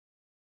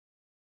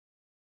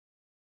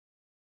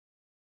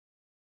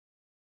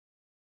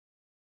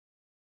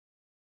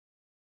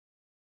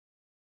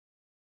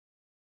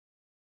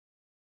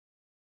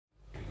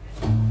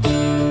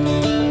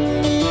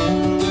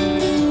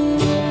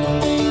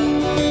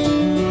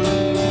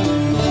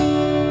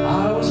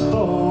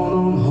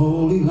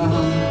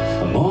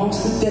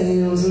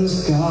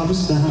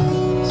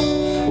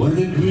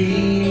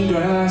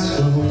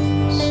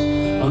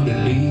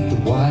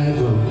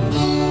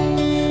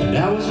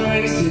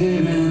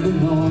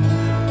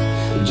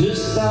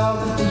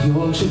south of the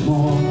Yorkshire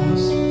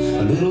moors,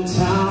 a little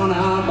town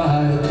out by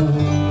the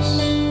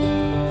coast.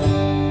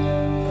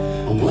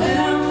 And when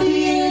I'm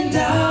feeling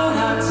down,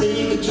 I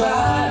take a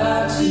drive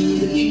out to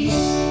the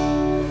east.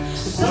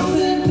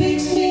 Something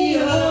picks me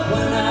up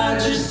when I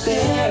just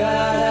stare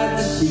out at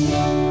the sea.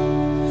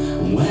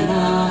 And when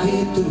I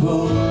hit the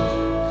road,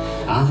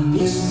 I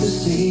miss the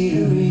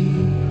scenery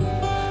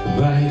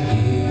right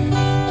here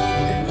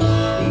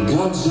in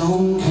God's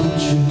own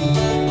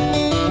country.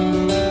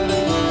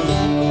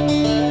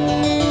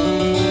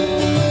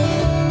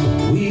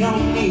 We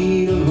don't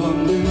need a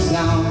London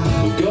town,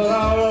 we've got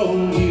our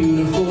own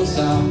beautiful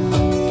sound.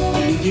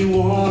 And if you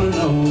wanna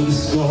know the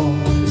score,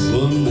 it's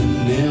London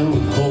nil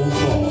and Hull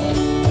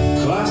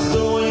 4.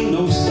 Glasgow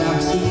no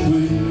Saxon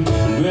green,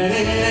 and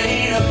Reading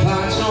ain't a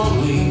patch on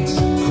Leeds.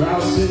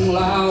 Crowds sing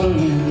louder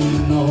in the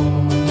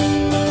north.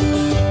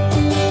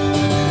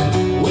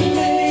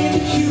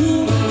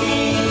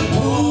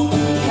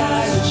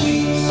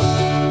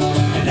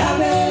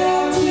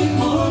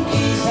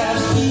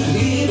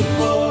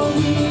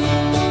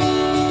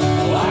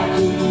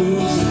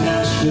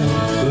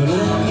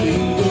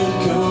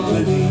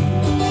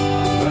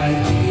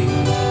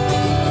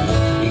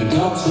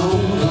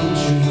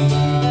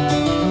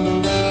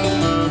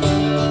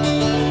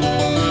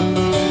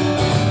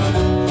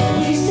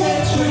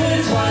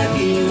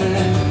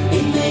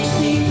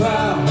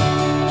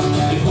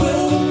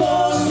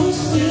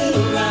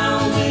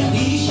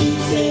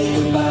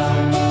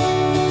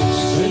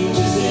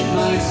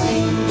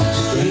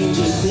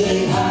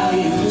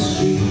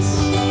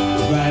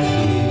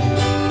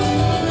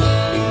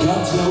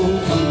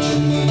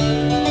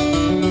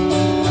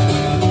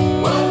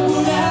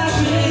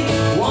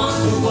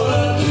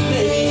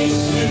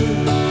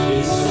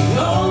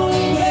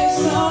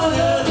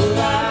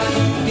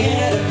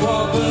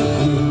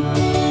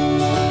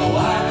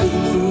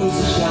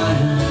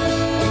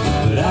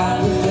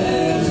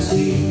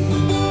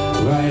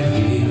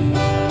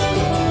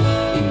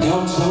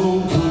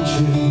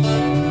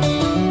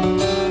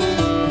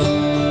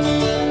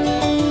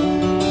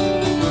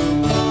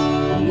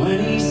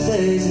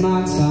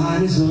 My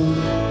time is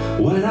up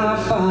when I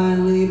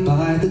finally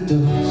bite the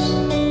dust.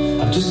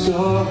 I've just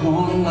got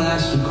one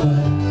last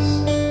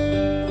request.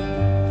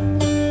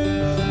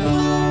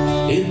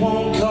 It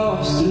won't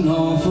cost an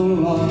awful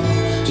lot,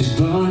 just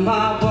burn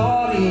my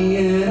body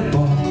in a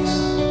box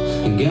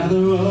and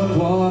gather up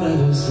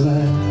whatever's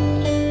left.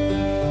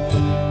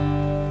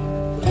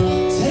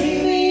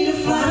 Take me to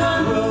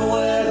Flamborough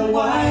where the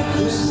white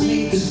cliffs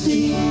meet the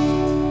sea.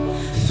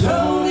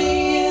 Throw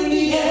me in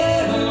the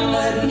air and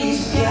let me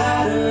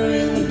scatter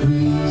in the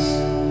breeze.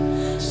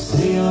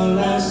 Say your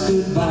last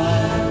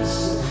goodbyes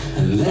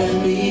and let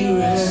me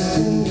rest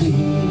in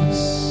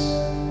peace.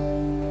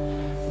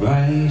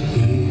 Right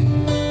here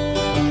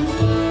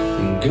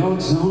in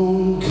God's own